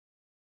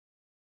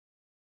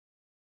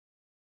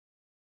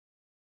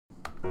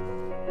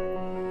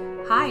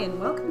Hi, and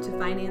welcome to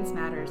Finance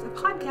Matters, a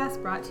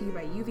podcast brought to you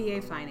by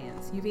UVA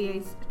Finance,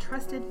 UVA's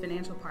trusted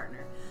financial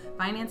partner.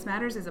 Finance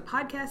Matters is a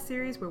podcast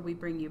series where we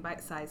bring you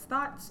bite-sized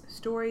thoughts,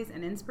 stories,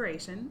 and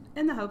inspiration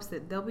in the hopes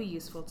that they'll be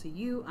useful to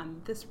you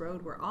on this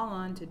road we're all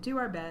on to do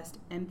our best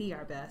and be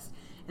our best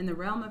in the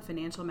realm of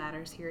financial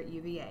matters here at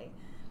UVA.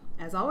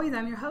 As always,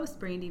 I'm your host,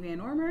 Brandy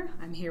Van Ormer.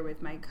 I'm here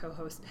with my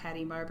co-host,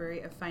 Patty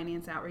Marbury of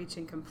Finance Outreach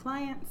and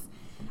Compliance.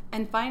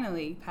 And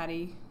finally,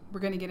 Patty, we're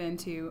going to get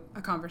into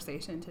a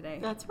conversation today.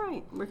 That's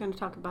right. We're going to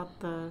talk about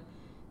the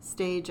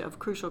stage of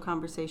crucial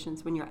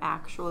conversations when you're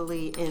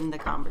actually in the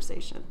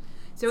conversation.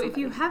 So if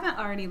you haven't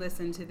already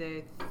listened to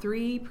the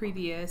 3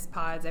 previous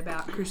pods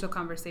about crucial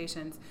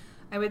conversations,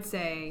 I would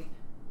say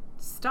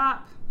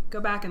stop, go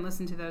back and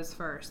listen to those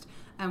first.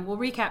 And we'll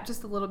recap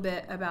just a little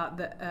bit about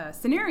the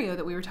scenario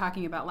that we were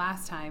talking about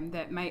last time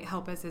that might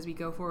help us as we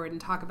go forward and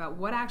talk about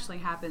what actually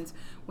happens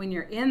when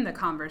you're in the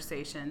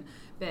conversation.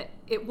 But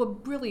it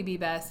would really be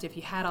best if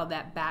you had all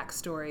that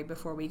backstory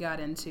before we got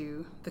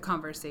into the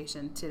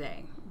conversation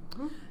today.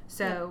 Mm-hmm.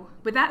 So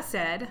with that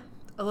said,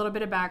 a little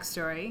bit of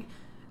backstory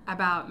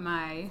about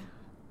my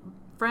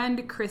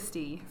friend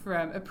Christy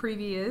from a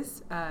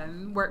previous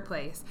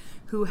workplace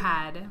who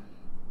had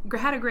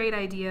a great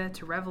idea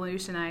to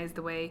revolutionize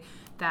the way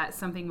that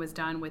something was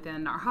done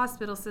within our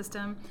hospital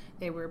system.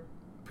 They were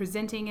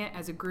presenting it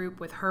as a group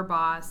with her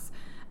boss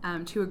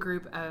to a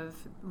group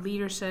of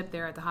leadership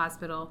there at the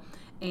hospital,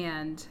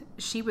 and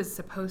she was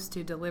supposed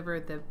to deliver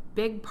the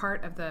big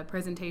part of the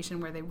presentation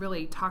where they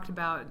really talked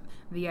about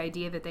the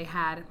idea that they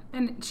had,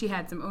 and she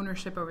had some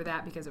ownership over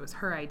that because it was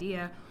her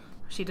idea.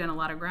 She'd done a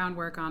lot of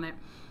groundwork on it.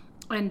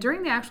 And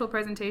during the actual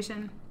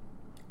presentation,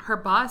 her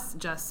boss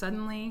just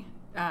suddenly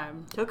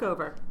took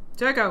over,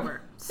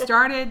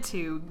 started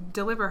to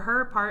deliver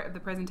her part of the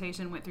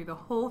presentation, went through the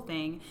whole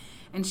thing,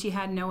 and she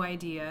had no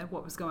idea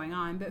what was going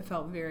on, but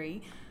felt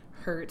very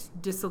hurt,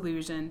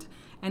 disillusioned,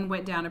 and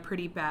went down a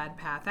pretty bad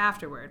path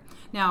afterward.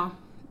 Now,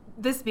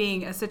 this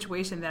being a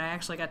situation that I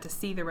actually got to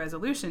see the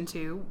resolution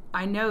to,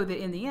 I know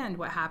that in the end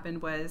what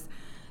happened was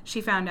she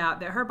found out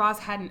that her boss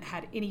hadn't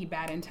had any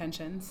bad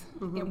intentions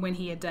when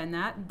he had done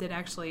that. That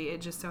actually,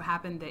 it just so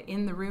happened that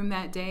in the room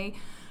that day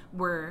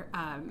was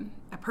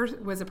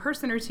a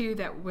person or two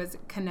that was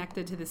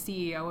connected to the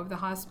CEO of the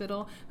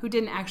hospital who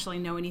didn't actually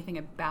know anything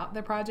about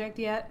the project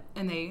yet,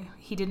 and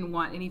he didn't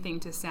want anything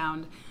to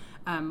sound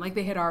like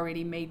they had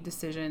already made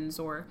decisions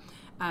or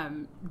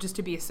just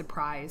to be a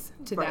surprise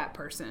to that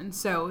person.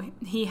 So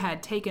he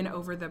had taken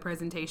over the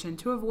presentation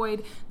to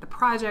avoid the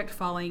project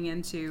falling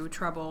into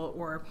trouble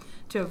or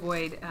to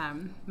avoid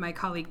my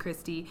colleague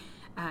Christy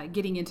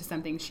getting into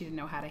something she didn't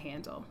know how to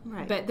handle.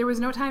 Right. But there was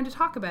no time to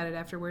talk about it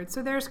afterwards,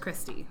 so there's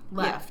Christy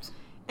left.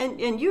 Yeah.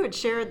 And you had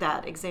shared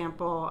that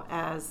example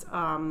as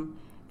an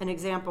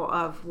example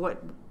of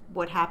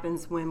what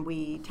happens when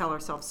we tell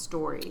ourselves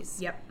stories.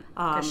 Yep,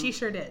 because she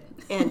sure did.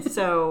 And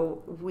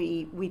so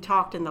we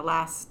talked in the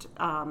last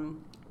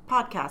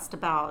podcast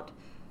about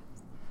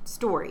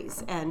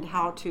stories and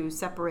how to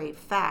separate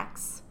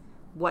facts,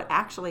 what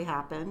actually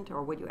happened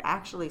or what you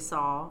actually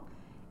saw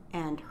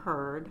and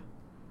heard,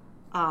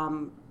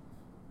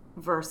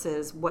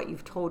 versus what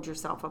you've told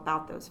yourself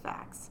about those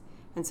facts.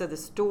 And so the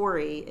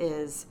story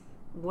is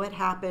what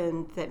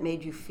happened that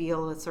made you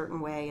feel a certain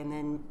way and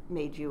then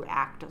made you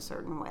act a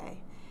certain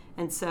way.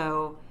 And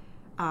so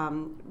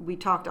we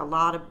talked a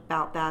lot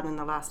about that in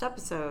the last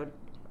episode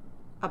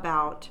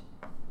about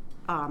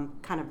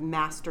kind of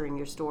mastering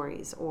your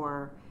stories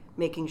or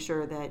making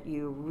sure that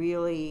you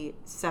really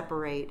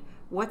separate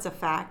what's a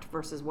fact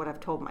versus what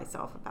I've told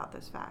myself about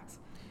those facts.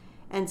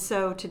 And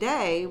so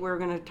today we're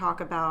going to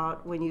talk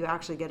about when you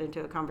actually get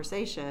into a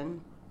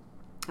conversation,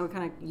 and we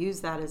kind of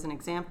use that as an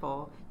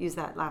example, use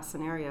that last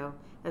scenario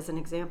as an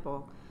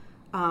example,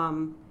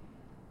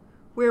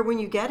 where when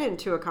you get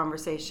into a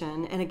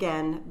conversation, and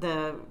again,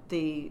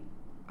 the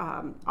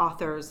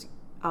authors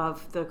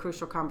of the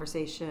Crucial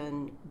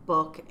Conversation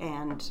book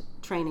and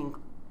training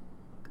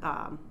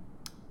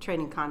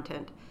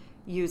content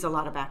use a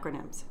lot of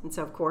acronyms. And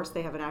so, of course,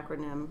 they have an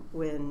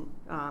acronym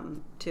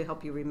to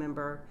help you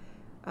remember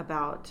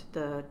about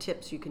the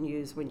tips you can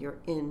use when you're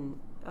in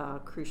a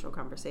crucial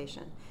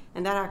conversation.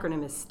 And that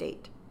acronym is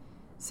STATE.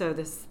 So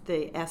the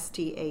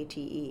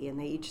STATE, and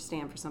they each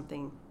stand for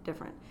something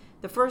different.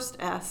 The first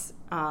S,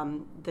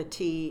 the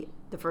T,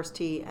 the first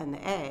T, and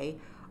the A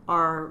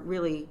are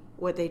really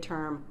what they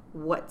term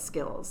what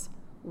skills,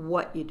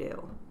 what you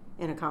do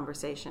in a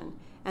conversation.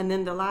 And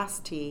then the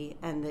last T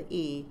and the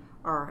E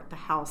are the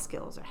how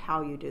skills, or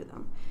how you do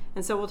them.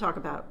 And so we'll talk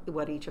about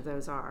what each of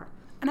those are.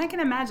 And I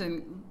can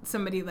imagine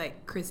somebody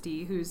like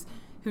Christy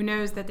who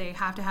knows that they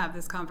have to have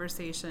this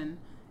conversation,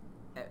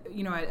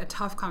 a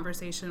tough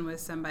conversation with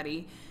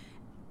somebody,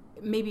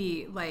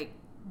 maybe like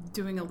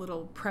doing a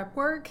little prep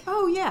work.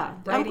 Oh yeah,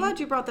 writing. I'm glad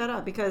you brought that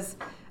up because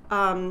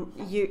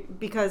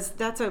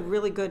that's a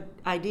really good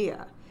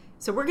idea.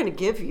 So we're going to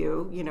give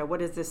you,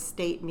 what does this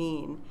state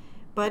mean?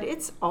 But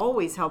it's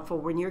always helpful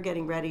when you're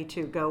getting ready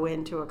to go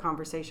into a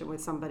conversation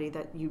with somebody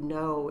that you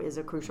know is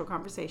a crucial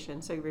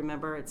conversation. So you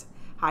remember it's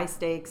high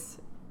stakes,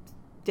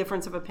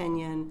 difference of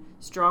opinion,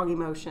 strong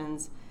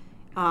emotions.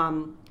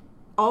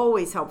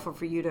 Always helpful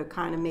for you to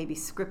kind of maybe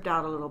script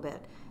out a little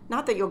bit.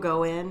 Not that you'll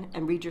go in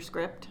and read your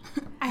script.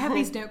 I have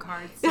these note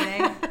cards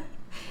today.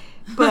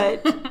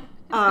 But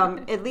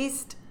at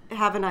least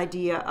have an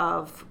idea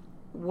of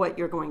what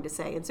you're going to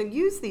say. And so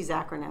use these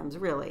acronyms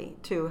really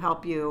to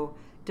help you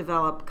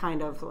develop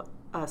kind of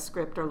a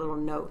script or little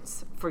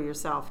notes for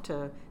yourself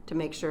to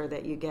make sure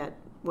that you get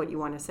what you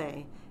want to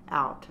say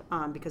out.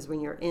 Because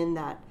when you're in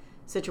that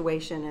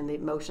situation and the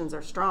emotions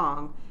are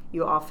strong,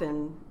 you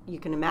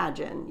can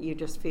imagine, you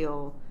just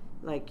feel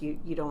like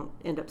you don't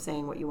end up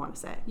saying what you want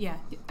to say. Yeah,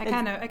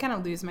 I kind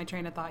of lose my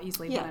train of thought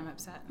easily when I'm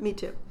upset. Me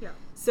too. Yeah.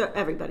 So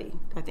everybody,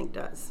 I think,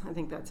 does. I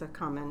think that's a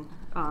common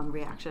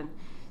reaction.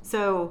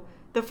 So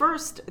the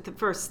first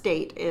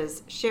state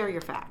is share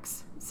your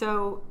facts.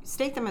 So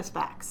state them as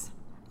facts.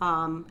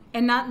 And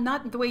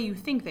not the way you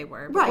think they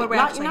were, but right? what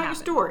Not actually your happened.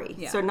 story.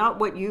 Yeah. So not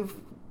what you've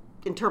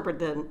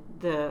interpreted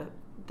the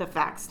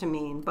facts to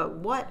mean, but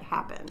what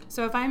happened.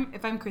 So if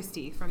I'm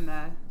Christy from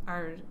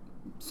our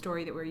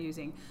story that we're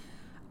using,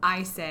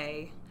 I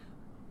say,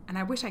 and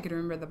I wish I could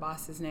remember the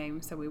boss's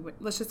name, so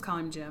let's just call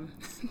him Jim,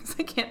 because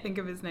I can't think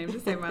of his name to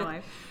save my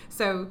life.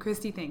 So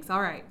Christy thinks,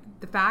 all right,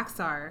 the facts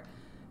are,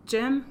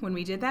 Jim, when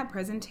we did that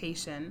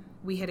presentation,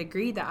 we had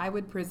agreed that I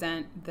would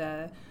present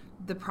the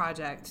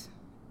project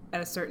at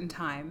a certain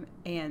time,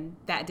 and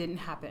that didn't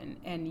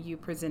happen, and you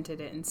presented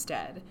it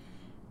instead.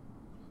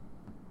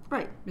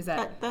 Right. Is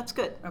that's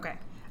good. Okay.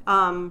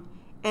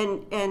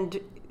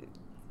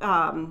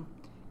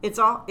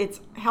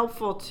 It's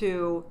helpful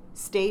to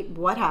state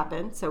what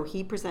happened. So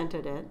he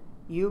presented it.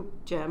 You,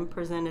 Jim,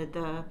 presented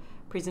the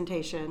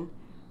presentation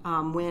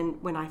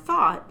when I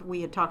thought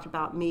we had talked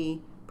about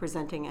me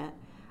presenting it.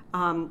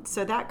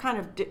 So that kind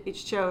of it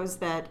shows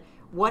that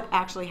what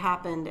actually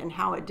happened and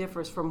how it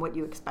differs from what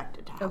you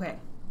expected to happen. Okay.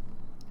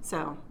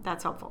 So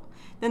that's helpful.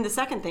 Then the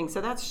second thing, so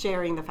that's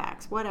sharing the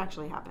facts. What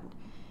actually happened?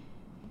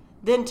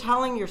 Then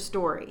telling your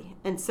story.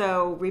 And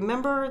so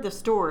remember the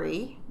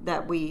story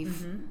that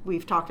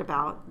we've talked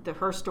about.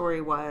 Her story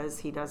was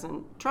he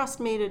doesn't trust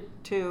me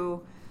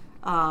to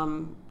do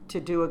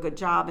a good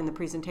job in the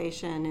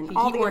presentation and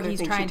all the other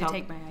things. He's trying to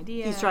take my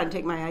ideas. He's trying to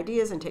take my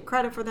ideas and take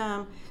credit for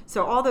them.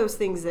 So all those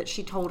things that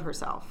she told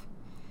herself.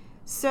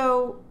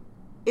 So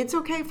it's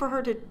okay for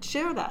her to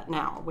share that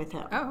now with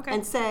him. Oh, okay.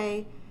 And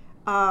say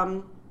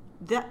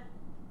that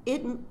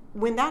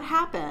when that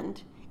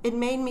happened, it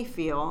made me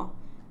feel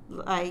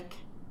like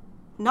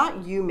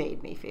not you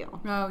made me feel.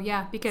 Oh,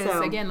 yeah,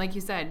 because, again, like you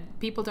said,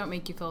 people don't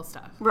make you feel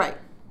stuff. Right.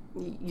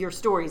 Your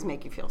stories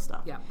make you feel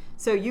stuff. Yeah.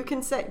 So you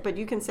can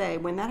say,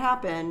 when that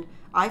happened,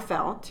 I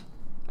felt,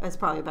 that's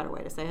probably a better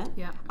way to say it.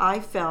 Yeah. I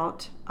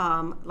felt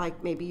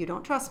like maybe you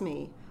don't trust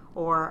me,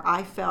 or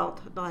I felt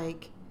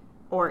like,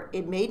 or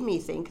it made me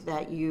think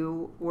that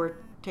you were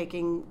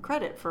taking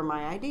credit for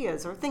my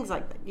ideas, or things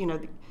like that.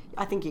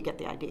 I think you get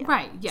the idea.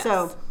 Right, yes.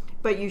 So,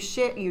 but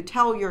you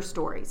tell your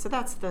story. So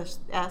that's the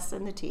S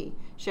and the T.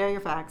 Share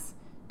your facts,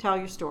 tell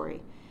your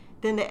story.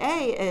 Then the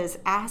A is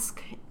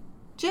ask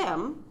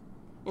Jim,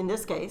 in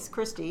this case,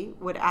 Christy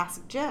would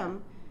ask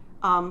Jim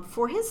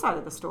for his side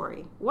of the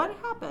story. What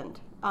happened?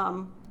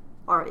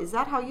 Or is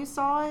that how you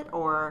saw it?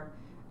 Or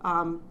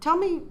tell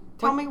me.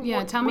 Tell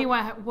me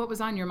what was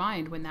on your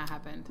mind when that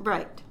happened.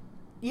 Right.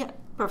 Yeah,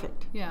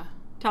 perfect. Yeah.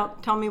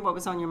 Tell me what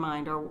was on your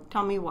mind, or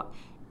tell me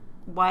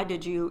why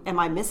did you, am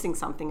I missing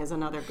something is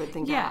another good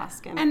thing to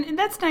ask. And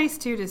that's nice,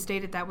 too, to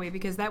state it that way,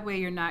 because that way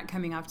you're not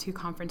coming off too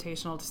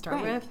confrontational to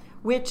start with.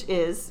 Which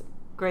is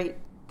great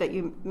that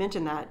you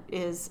mentioned that,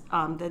 is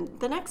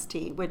the next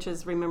T, which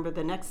is, remember,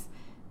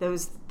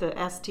 the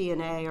S, T,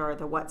 and A are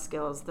the what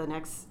skills. The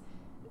next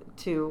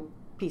two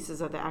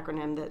pieces of the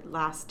acronym, the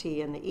last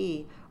T and the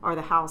E, are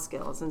the how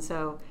skills. And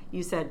so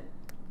you said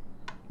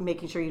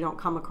making sure you don't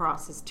come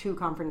across as too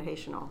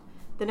confrontational.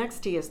 The next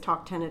T is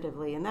talk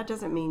tentatively, and that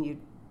doesn't mean you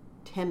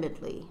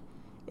timidly.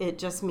 It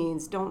just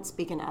means don't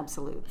speak in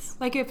absolutes.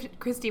 Like if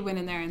Christy went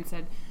in there and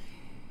said,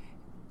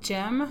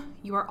 Jim,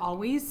 you are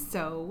always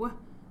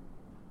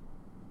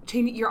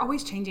you're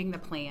always changing the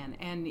plan,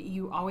 and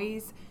you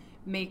always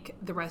make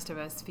the rest of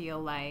us feel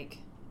like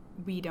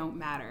we don't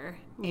matter,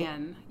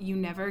 and you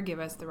never give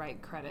us the right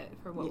credit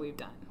for what we've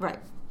done. Right.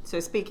 So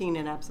speaking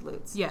in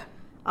absolutes. Yeah.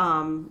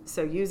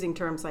 So using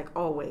terms like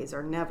always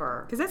or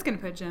never. Because that's going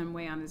to put Jim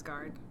way on his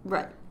guard.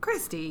 Right.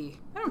 Christy,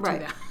 I don't do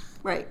that.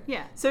 Right.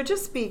 Yeah. So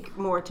just speak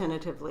more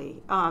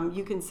tentatively.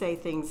 You can say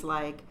things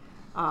like,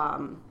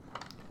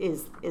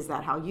 is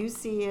that how you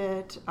see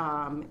it?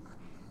 I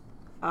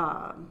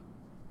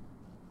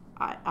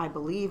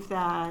believe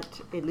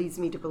that. It leads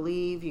me to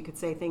believe. You could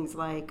say things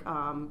like,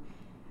 I'm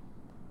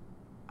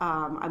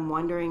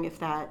wondering if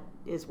that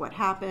is what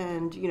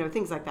happened.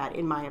 Things like that.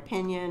 In my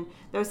opinion,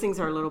 those things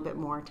are a little bit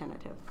more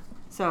tentative.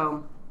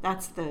 So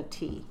that's the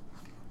T.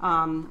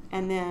 And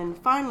then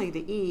finally,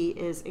 the E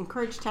is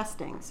encourage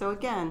testing. So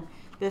again,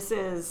 this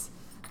is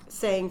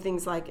saying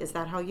things like, is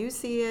that how you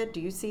see it? Do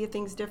you see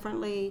things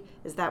differently?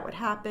 Is that what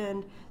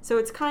happened? So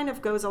it's kind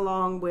of goes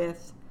along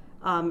with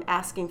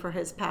asking for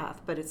his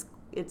path, but it's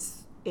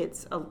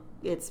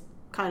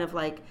kind of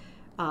like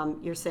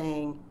you're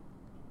saying,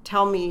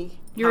 tell me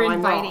you're how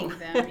inviting I'm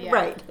wrong. them, yeah.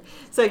 Right.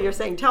 So you're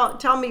saying,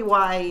 tell me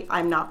why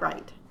I'm not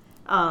right.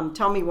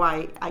 Tell me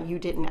why you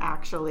didn't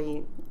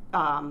actually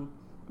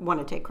want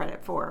to take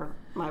credit for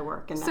my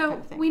work and that kind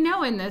of thing. So we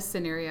know in this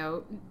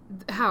scenario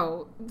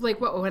how,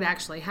 like, what would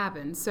actually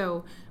happen.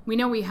 So we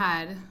know we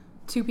had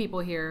two people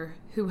here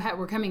who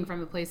were coming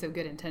from a place of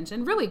good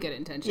intention, really good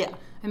intention. Yeah.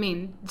 I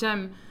mean,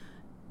 Jem,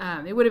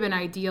 it would have been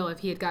ideal if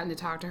he had gotten to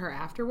talk to her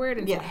afterward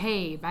and said,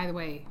 hey, by the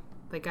way,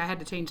 like, I had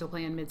to change the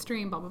plan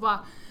midstream, blah, blah,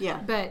 blah. Yeah.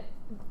 But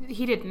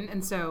he didn't,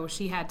 and so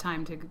she had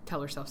time to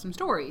tell herself some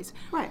stories.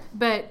 Right.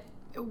 But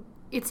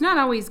it's not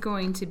always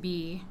going to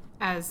be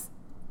as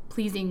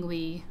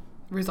pleasingly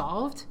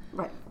resolved.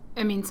 Right.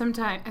 I mean,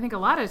 sometimes, I think a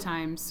lot of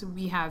times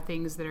we have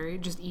things that are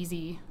just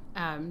easy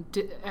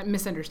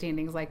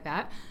misunderstandings like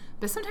that,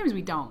 but sometimes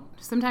we don't.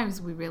 Sometimes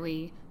we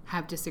really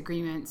have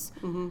disagreements.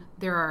 Mm-hmm.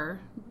 There are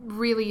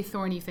really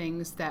thorny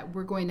things that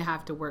we're going to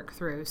have to work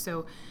through.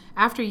 So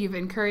after you've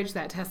encouraged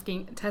that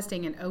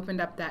testing and opened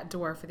up that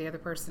door for the other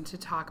person to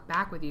talk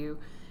back with you,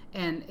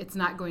 and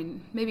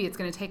maybe it's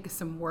going to take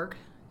some work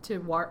to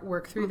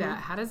work through that.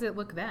 How does it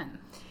look then?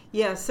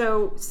 Yeah,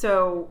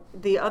 so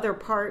the other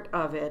part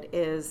of it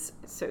is,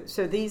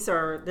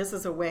 this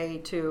is a way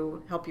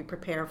to help you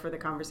prepare for the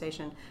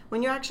conversation.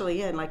 When you're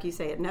actually in, like you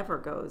say, it never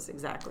goes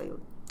exactly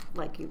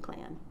like you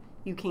plan.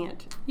 You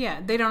can't.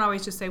 Yeah, they don't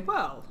always just say,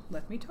 well,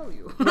 let me tell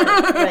you.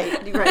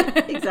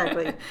 Right,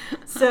 exactly.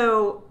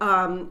 So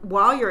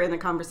while you're in the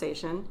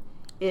conversation,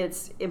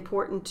 it's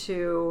important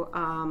to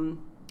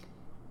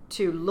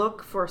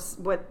look for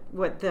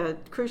what the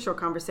Crucial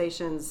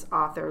Conversations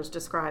authors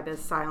describe as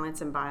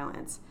silence and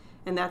violence.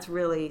 And that's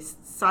really,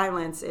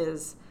 silence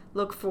is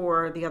look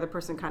for the other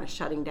person kind of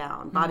shutting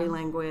down, body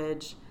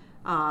language,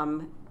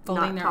 folding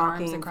not their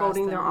talking, arms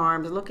folding their them.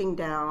 arms, looking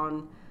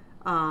down,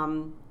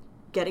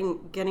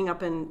 getting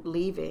up and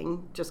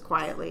leaving just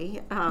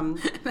quietly.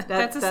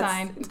 That's a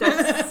sign.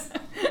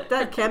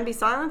 That can be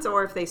silence,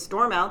 or if they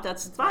storm out,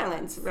 that's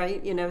violence,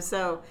 right?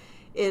 So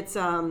it's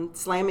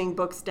slamming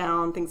books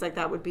down, things like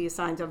that would be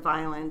signs of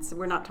violence.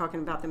 We're not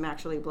talking about them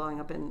actually blowing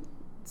up and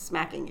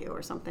smacking you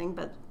or something,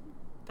 but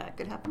that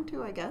could happen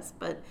too, I guess.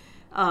 But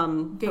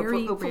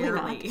very hopefully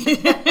rarely.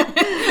 Not.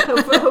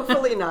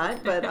 Hopefully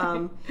not.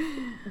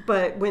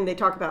 But when they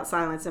talk about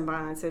silence and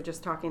violence, they're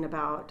just talking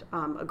about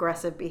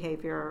aggressive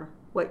behavior,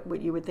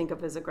 what you would think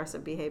of as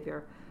aggressive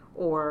behavior,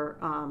 or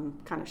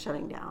kind of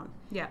shutting down.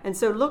 Yeah. And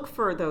so look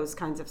for those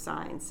kinds of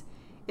signs.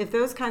 If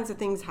those kinds of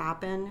things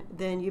happen,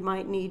 then you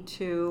might need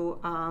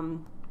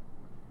to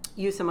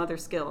use some other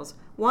skills.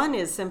 One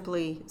is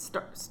simply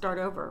start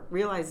over.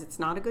 Realize it's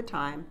not a good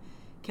time.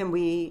 Can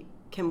we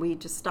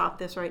just stop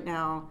this right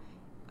now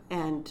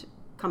and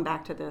come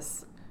back to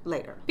this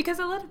later? Because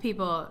a lot of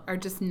people are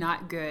just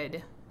not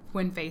good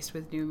when faced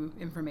with new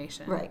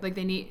information. Right. Like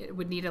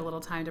would need a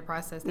little time to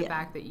process the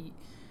fact that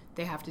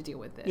they have to deal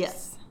with this.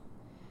 Yes.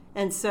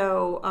 And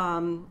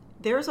so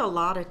there's a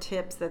lot of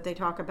tips that they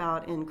talk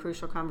about in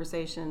Crucial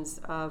Conversations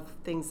of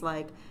things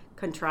like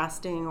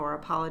contrasting or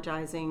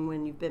apologizing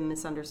when you've been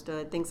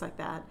misunderstood, things like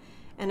that.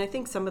 And I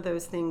think some of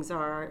those things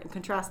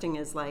contrasting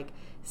is like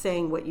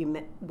saying what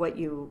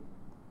you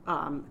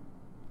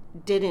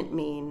didn't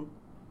mean,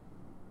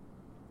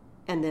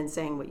 and then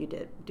saying what you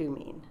do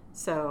mean.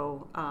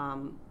 So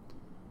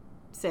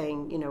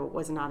saying, it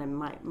was not in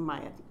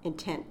my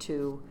intent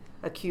to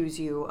accuse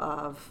you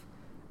of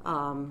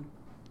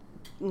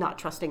not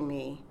trusting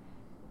me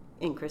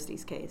in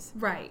Christy's case.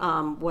 Right.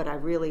 What I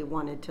really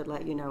wanted to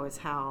let you know is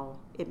how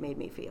it made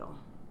me feel.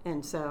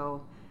 And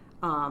so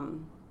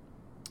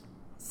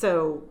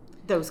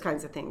those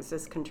kinds of things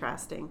is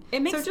contrasting.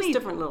 It makes just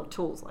different little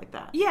tools like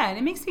that. Yeah, and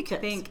it makes me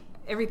think.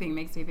 Everything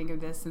makes me think of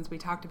this since we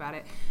talked about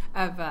it.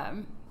 Of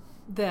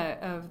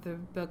the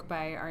book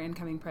by our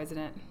incoming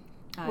president,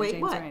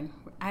 James Ryan.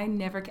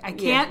 I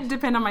can't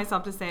depend on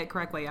myself to say it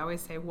correctly. I always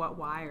say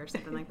why or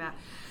something like that.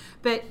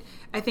 But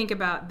I think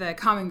about the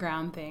common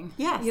ground thing.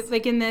 Yes.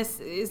 Like in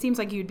this, it seems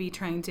like you'd be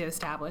trying to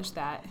establish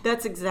that.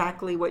 That's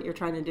exactly what you're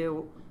trying to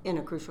do in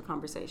a crucial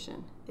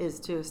conversation, is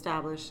to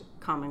establish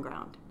common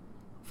ground.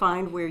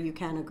 Find where you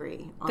can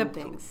agree on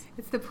things.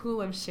 It's the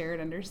pool of shared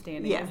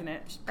understanding, isn't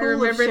it?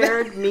 Pool of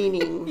shared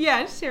meaning.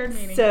 Yeah, shared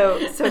meaning. So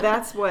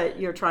that's what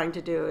you're trying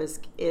to do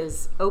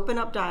is open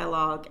up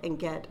dialogue and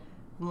get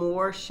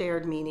more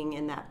shared meaning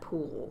in that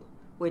pool,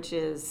 which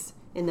is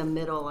in the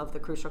middle of the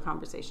Crucial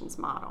Conversations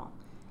model.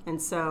 And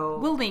so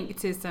we'll link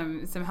to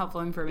some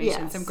helpful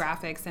information, some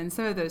graphics, and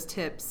some of those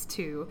tips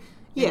too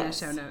in the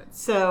show notes.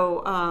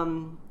 So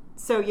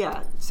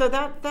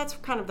that's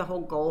kind of the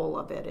whole goal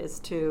of it, is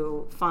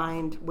to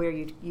find where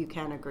you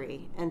can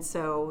agree. And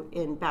so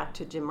back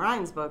to Jim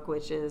Ryan's book,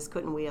 which is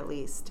Couldn't We at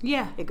Least?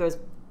 Yeah. It goes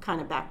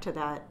kind of back to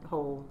that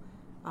whole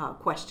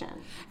question.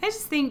 I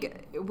just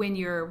think when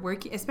you're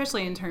working,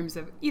 especially in terms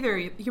of either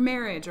your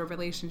marriage or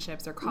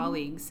relationships or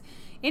colleagues,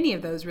 any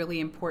of those really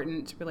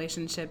important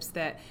relationships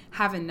that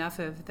have enough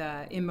of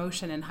the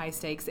emotion and high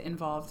stakes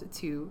involved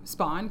to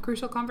spawn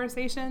crucial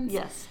conversations,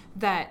 Yes.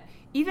 that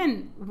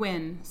even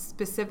when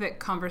specific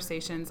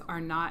conversations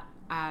are not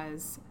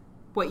as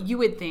what you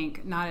would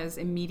think, not as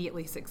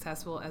immediately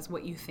successful as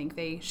what you think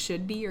they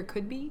should be or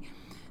could be,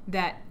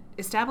 that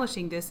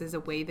establishing this as a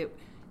way that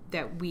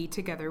we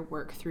together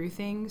work through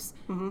things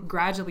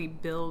gradually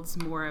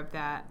builds more of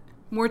that,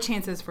 more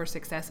chances for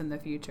success in the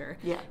future.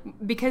 Yeah.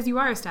 Because you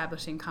are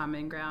establishing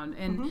common ground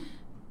and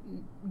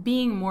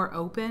being more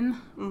open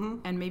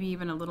and maybe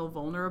even a little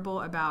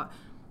vulnerable about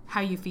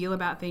how you feel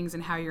about things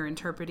and how you're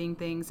interpreting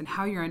things and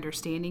how you're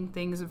understanding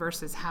things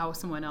versus how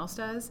someone else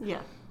does.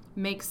 Yeah.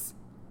 Makes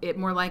it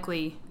more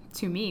likely,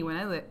 to me,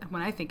 when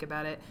I think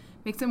about it,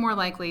 makes it more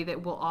likely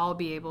that we'll all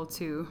be able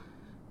to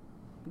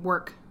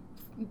work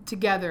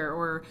together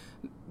or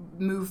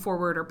move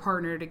forward or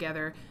partner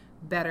together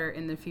better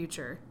in the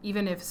future,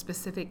 even if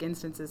specific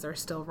instances are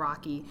still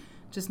rocky.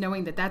 Just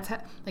knowing that that's how,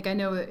 like, I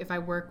know if I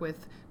work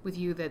with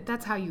you that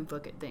that's how you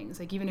look at things.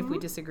 Like, even if we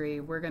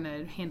disagree, we're going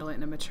to handle it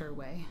in a mature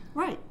way.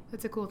 Right.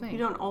 That's a cool thing. You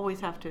don't always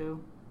have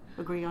to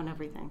agree on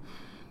everything.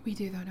 We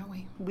do, though, don't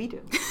we? We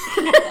do.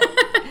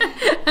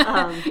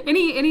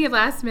 Any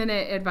last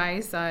minute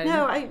advice on?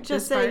 No, I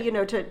just say, part? you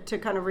know, to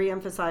kind of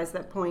reemphasize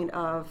that point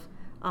of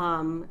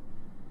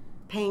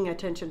paying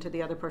attention to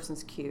the other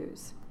person's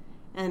cues.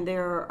 And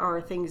there are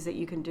things that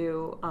you can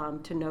do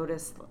to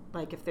notice,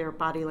 like if their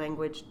body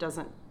language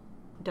doesn't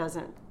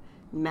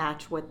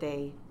match what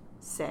they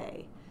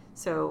say.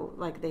 So,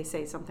 like, they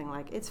say something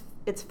like "it's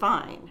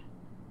fine."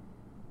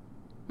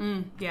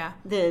 Yeah.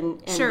 Then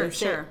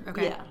Sure.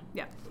 Okay.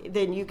 Yeah.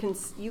 Then you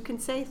can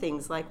say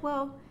things like,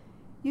 "Well,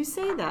 you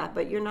say that,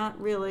 but you're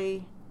not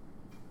really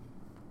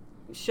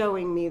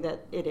showing me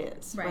that it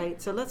is,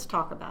 right? So let's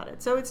talk about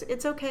it." So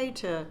it's okay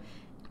to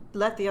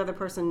let the other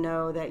person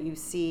know that you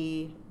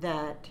see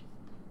that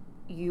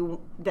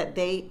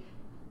they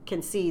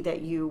can see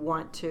that you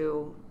want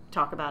to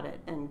talk about it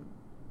and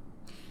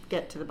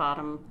get to the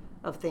bottom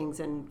of things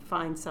and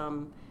find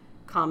some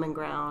common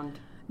ground.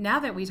 Now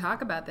that we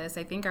talk about this,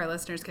 I think our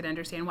listeners could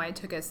understand why it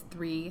took us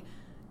 3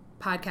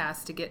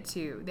 podcasts to get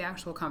to the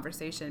actual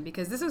conversation,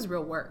 because this is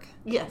real work.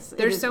 Yes,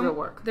 there's real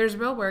work. There's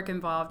real work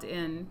involved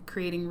in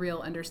creating real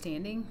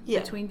understanding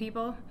between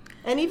people.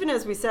 And even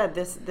as we said,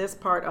 this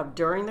part of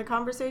during the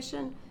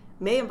conversation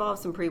may involve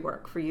some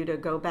pre-work for you to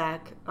go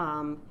back,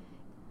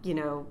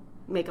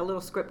 make a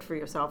little script for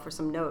yourself or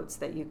some notes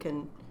that you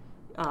can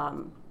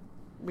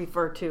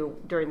refer to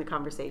during the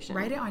conversation.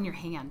 Write it on your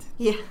hand.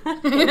 Yeah,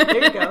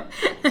 there you go.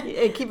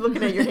 And keep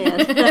looking at your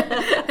hand.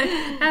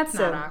 That's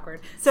not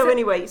awkward. So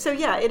anyway,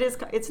 it is.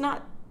 It's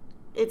not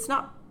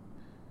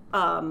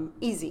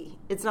easy.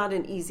 It's not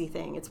an easy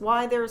thing. It's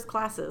why there's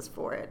classes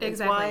for it.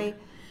 Exactly. It's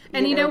why.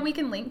 And we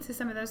can link to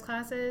some of those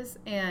classes,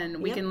 and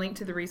we can link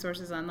to the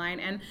resources online.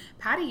 And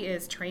Patty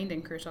is trained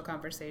in crucial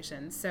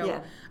conversations.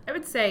 So I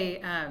would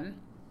say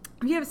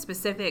if you have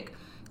specific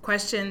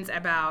questions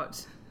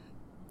about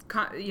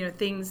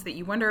things that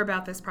you wonder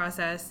about this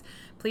process,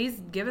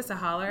 please give us a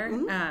holler.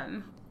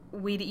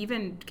 We'd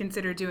even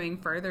consider doing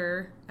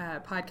further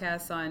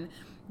podcasts on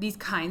these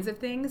kinds of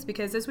things,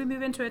 because as we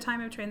move into a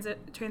time of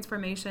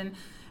transformation,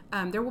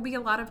 there will be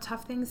a lot of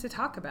tough things to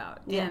talk about.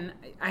 Yeah. And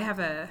I have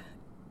a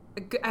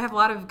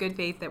lot of good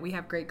faith that we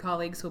have great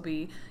colleagues who will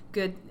be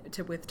good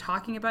with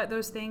talking about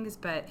those things,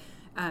 but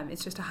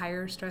it's just a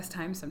higher stress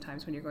time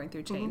sometimes when you're going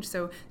through change.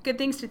 So good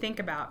things to think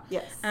about.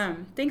 Yes.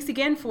 Thanks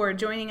again for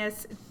joining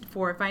us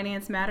for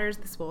Finance Matters.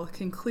 This will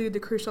conclude the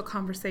Crucial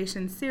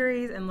Conversation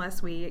series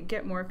unless we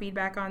get more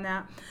feedback on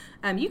that.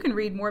 You can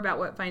read more about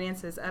what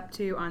finance is up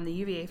to on the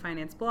UVA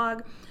Finance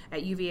blog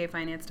at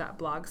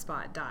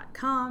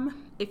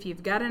uvafinance.blogspot.com. If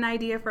you've got an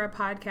idea for a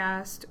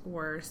podcast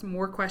or some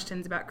more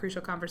questions about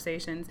Crucial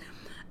Conversations,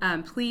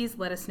 please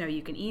let us know.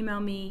 You can email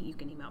me, you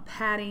can email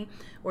Patty,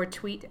 or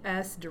tweet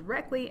us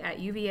directly at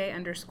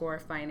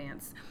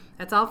UVA_finance.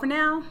 That's all for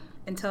now.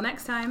 Until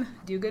next time,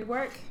 do good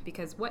work,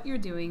 because what you're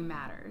doing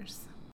matters.